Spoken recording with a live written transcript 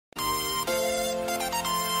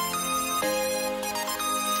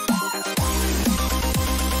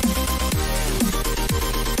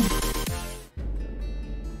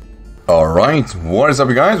Alright, what is up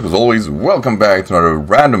you guys? As always, welcome back to another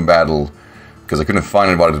random battle. Because I couldn't find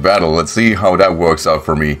anybody to battle. Let's see how that works out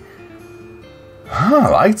for me. I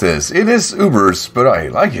like this. It is Ubers, but I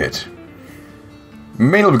like it.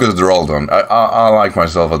 Mainly because they're all done. I like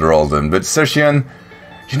myself they're all done. But Session,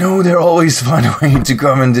 you know, they always find a way to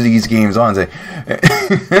come into these games, aren't they?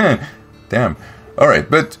 Damn.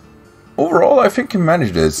 Alright, but overall I think I can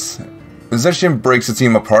manage this. Session breaks the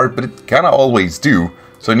team apart, but it kinda always do.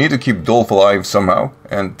 So I need to keep Dolph alive somehow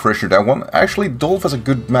and pressure that one. Actually, Dolph has a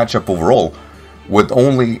good matchup overall, with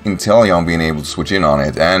only Inteleon being able to switch in on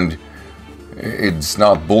it, and it's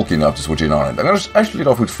not bulky enough to switch in on it. I'm going to actually lead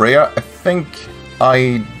off with Freya. I think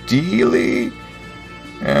ideally,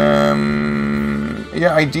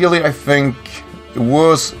 ideally I think the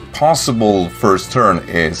worst possible first turn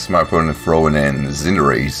is my opponent throwing in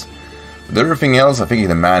Cinderace. But everything else I think he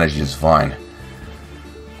can manage just fine.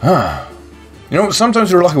 You know, sometimes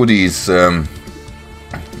you're lucky with these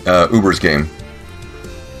Ubers game.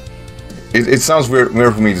 It sounds weird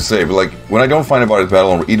for me to say, but like when I don't find about this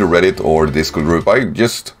battle on either Reddit or the Discord group, I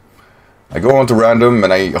go on to random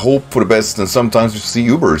and I hope for the best, and sometimes you see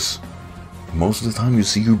Ubers. Most of the time you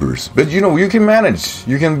see Ubers. But you know, you can manage.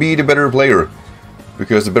 You can be the better player.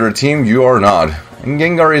 Because the better team, you are not. And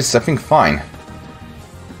Gengar is, I think, fine.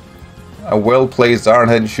 A well-placed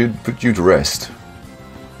Ironhead should put you to rest.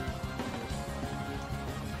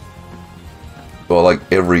 Well, like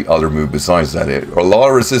every other move besides that, it are a lot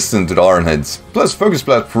of resistance to the Ironheads. Plus, Focus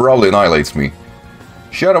Blast probably annihilates me.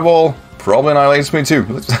 Shadow Ball probably annihilates me too.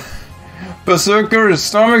 Berserker,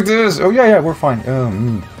 stomach this. Oh yeah, we're fine.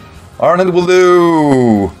 Ironhead will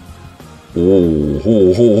do.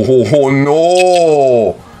 Oh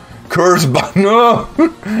no! Curse, but no!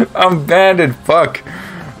 I'm banded. Fuck.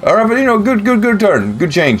 All right, but you know, good turn,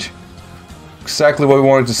 good change. Exactly what we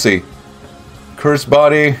wanted to see. Cursed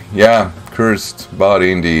body, yeah. Cursed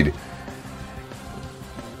body indeed.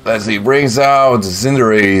 Let's see, brings out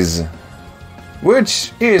Cinderace,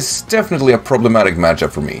 which is definitely a problematic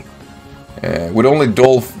matchup for me. With only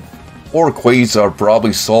Dolph or Quasar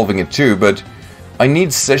probably solving it too, but I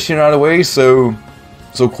need Session out of the way, so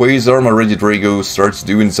Quasar, my Regidrago, starts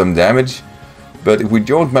doing some damage. But if we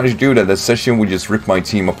don't manage to do that, Session will just rip my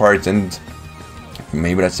team apart, and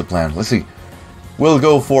maybe that's the plan. Let's see. We'll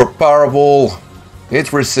go for Power Ball.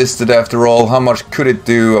 It resisted after all. How much could it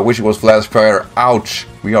do? I wish it was Flash Fire. Ouch.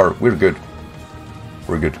 We're good.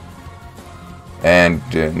 We're good. And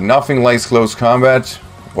nothing likes close combat.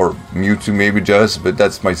 Or Mewtwo maybe does, but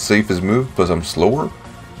that's my safest move because I'm slower.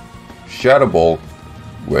 Shadow Ball.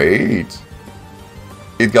 Wait.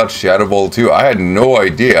 It got Shadow Ball too. I had no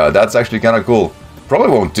idea. That's actually kind of cool.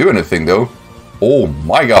 Probably won't do anything though. Oh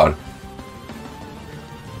my god.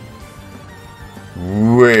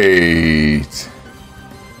 Wait.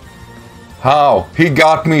 How? He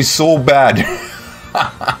got me so bad.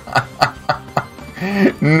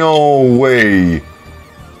 No way.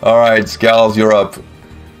 Alright, Scals, you're up.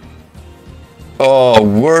 Oh,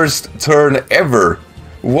 worst turn ever.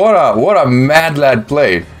 What a mad lad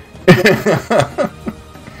play.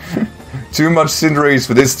 Too much Cinderace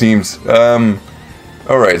for this team's.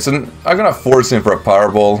 Alright, so I'm gonna force him for a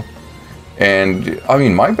Powerball. And I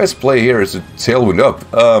mean, my best play here is to Tailwind up.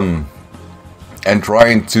 And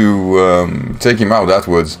trying to take him out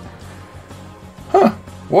afterwards. Huh?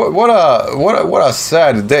 What a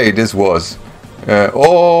sad day this was.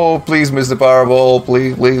 Oh, please, Mr. Powerball,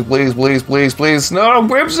 please. No,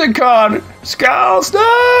 Whimsicott, Scowls,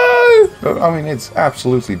 no. I mean, it's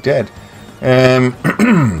absolutely dead.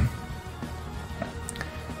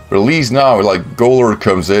 Release now, like Golor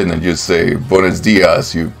comes in and just say, "Buenos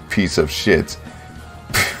dias, you piece of shit."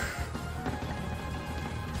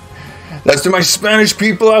 That's to my Spanish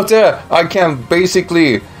people out there. I can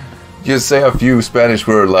basically just say a few Spanish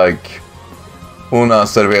words like "una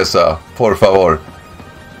cerveza, por favor."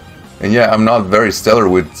 And yeah, I'm not very stellar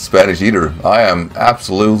with Spanish either. I am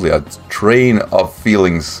absolutely a train of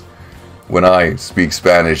feelings when I speak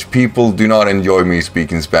Spanish. People do not enjoy me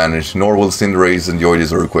speaking Spanish, nor will Cinderace enjoy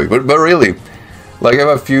this earthquake. But really, like I have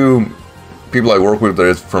a few people I work with that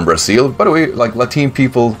is from Brazil. By the way, like Latin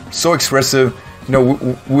people, so expressive. You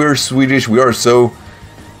know, we're Swedish, we are so,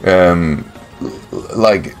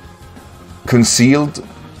 like, concealed.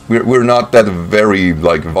 We're not that very,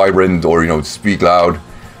 like, vibrant or, you know, speak loud.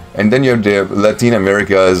 And then you have the Latin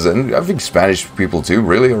Americas, and I think Spanish people too,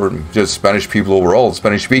 really, or just Spanish people overall.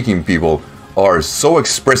 Spanish-speaking people are so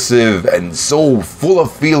expressive and so full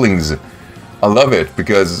of feelings. I love it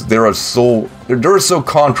because they're so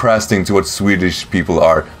contrasting to what Swedish people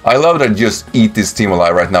are. I love that I just eat this team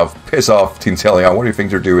alive right now. Piss off, Team Inteleon. What do you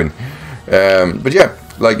think they're doing? But yeah,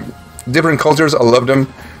 like different cultures, I love them.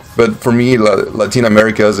 But for me, Latin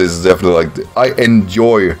America's is definitely like, I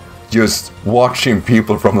enjoy just watching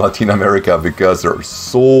people from Latin America because they're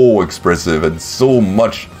so expressive and so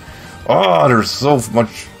much, there's so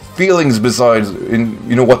much feelings besides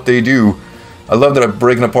in what they do. I love that I'm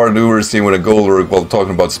breaking apart an Uber scene with a Golder while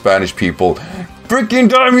talking about Spanish people. Freaking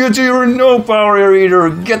damn you to your no power eater!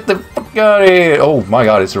 Get the fuck out of here! Oh my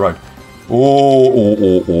god, it's right.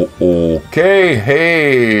 Okay,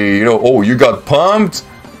 hey, you got pumped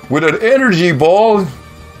with an energy ball.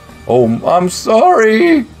 Oh, I'm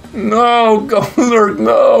sorry. No, Golder,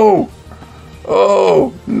 no.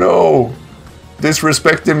 Oh, no.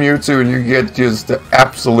 Disrespect the Mewtwo and you get just the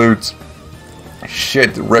absolute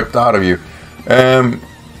shit ripped out of you.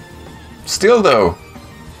 Still though,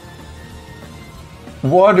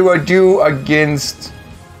 what do I do against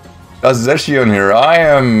a Zacian here? I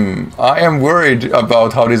am worried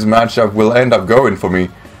about how this matchup will end up going for me.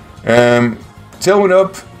 Tailwind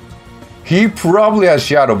up, he probably has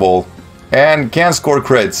Shadow Ball and can score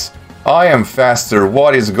crits. I am faster.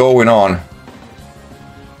 What is going on?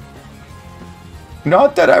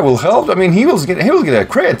 Not that I will help. I mean, he will get a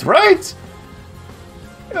crit, right?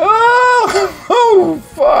 Oh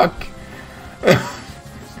fuck!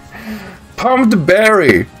 Pumped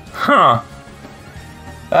berry, huh?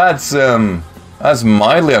 That's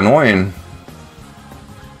mildly annoying,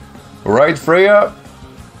 right, Freya?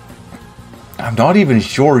 I'm not even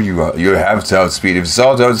sure you have to outspeed. If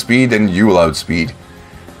South outspeed, then you will outspeed.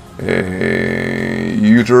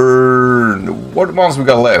 U-turn. What monsters we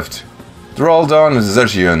got left? Duraludon and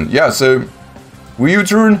Zacian. Yeah, so we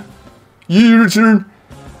U-turn, U-turn,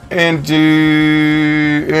 and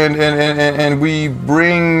we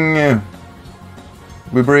bring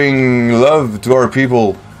love to our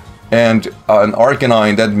people and an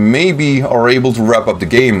Arcanine that maybe are able to wrap up the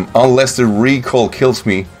game unless the recall kills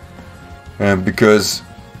me. Because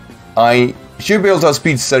I should be able to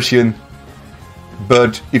outspeed Zacian,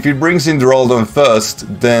 but if it brings in Duraludon first,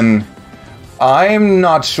 then I'm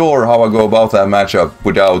not sure how I go about that matchup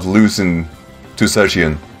without losing to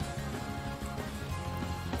Zacian.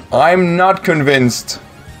 I'm not convinced.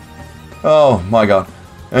 Oh my god.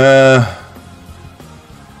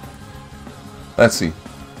 Let's see.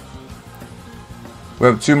 We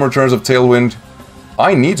have 2 more turns of Tailwind.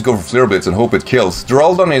 I need to go for Flare Blitz and hope it kills.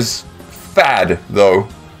 Duraludon is fad, though.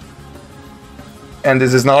 And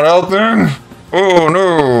this is not helping. Oh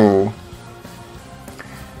no.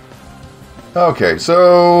 Okay,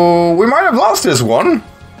 so we might have lost this one.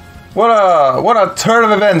 What a turn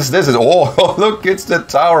of events this is. Oh, look, it's the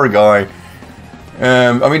tower guy.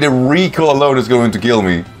 I mean, the recall alone is going to kill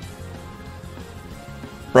me.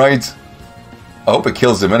 Right? I hope it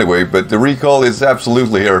kills him anyway, but the recall is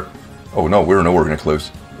absolutely here. Oh no, we're nowhere near close.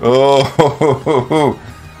 Oh,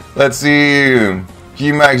 let's see.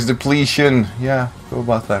 G-Max depletion. Yeah, go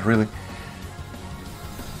about that, really.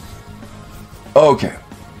 Okay.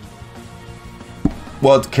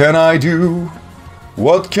 What can I do?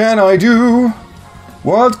 What can I do?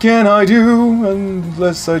 What can I do?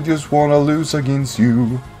 Unless I just wanna lose against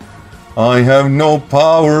you. I have no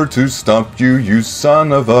power to stop you, you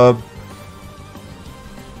son of a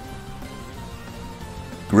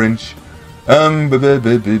Grinch.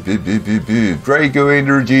 Draco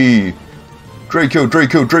energy. Draco,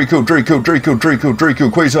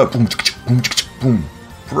 Quays up. Boom.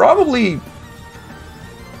 Probably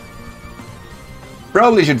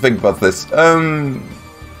should think about this.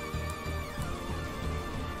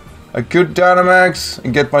 I could Dynamax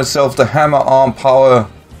and get myself the hammer arm power,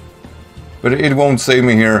 but it won't save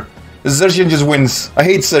me here. Zacian just wins. I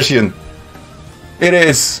hate Zacian. It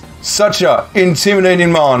is such a intimidating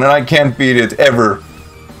mon, and I can't beat it ever.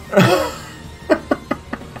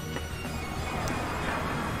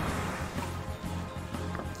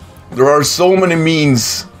 There are so many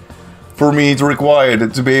means for me to require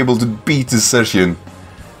it to be able to beat this Zacian,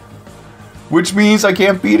 which means I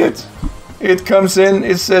can't beat it. It comes in,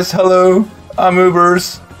 it says hello, I'm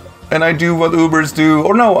Ubers, and I do what Ubers do.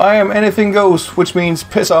 Or no, I am anything goes, which means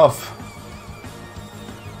piss off.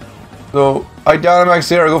 So I Dynamax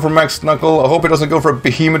here, I go for Max Knuckle. I hope it doesn't go for a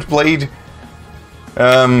Behemoth Blade.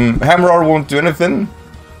 Hammer won't do anything.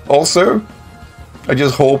 Also, I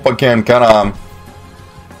just hope I can kinda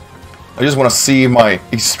I just want to see my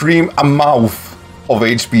extreme amount of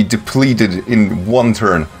HP depleted in one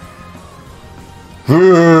turn. I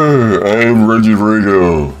am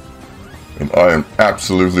Regidrago, and I am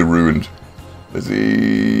absolutely ruined. Let's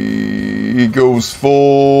see. He goes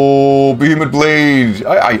full Behemoth Blade.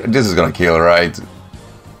 This is gonna kill, right?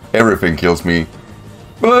 Everything kills me.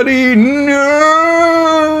 Buddy,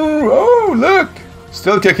 no! Oh, look!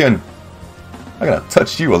 Still kicking. I'm gonna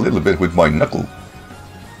touch you a little bit with my knuckle.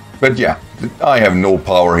 But yeah, I have no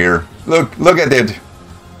power here. Look at it.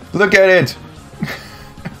 Look at it.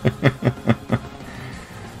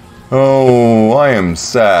 Oh, I am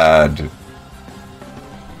sad.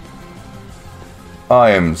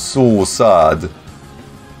 I am so sad.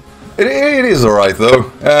 It is alright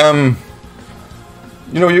though.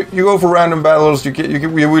 You know, you go for random battles, you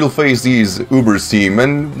will face these Ubers team,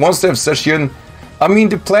 and once they have session, I mean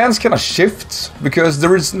the plans kind of shift because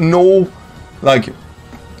there is no like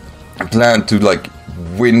plan to like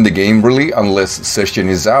win the game really unless session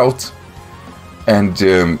is out. And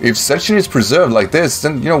if session is preserved like this,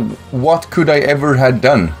 then you know what could I ever had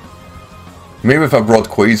done? Maybe if I brought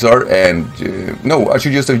Quasar and no, I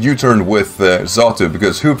should just have U-turned with Xatu,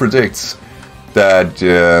 because who predicts that?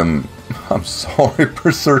 I'm sorry,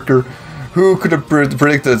 Berserker. Who could have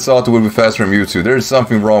predicted that Xatu would be faster than Mewtwo? There is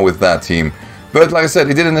something wrong with that team. But like I said,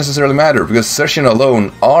 it didn't necessarily matter because session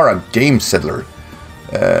alone are a game settler.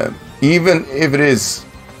 Even if it is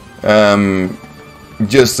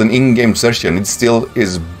just an in-game session, it still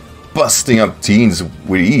is busting up teams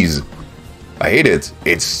with ease. I hate it.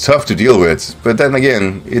 It's tough to deal with, but then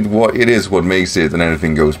again, it is what makes it an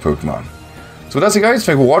anything goes Pokemon. So that's it, guys.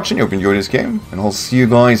 Thank you for watching. I hope you enjoyed this game, and I'll see you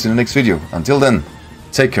guys in the next video. Until then,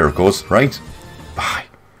 take care, of course, right? Bye.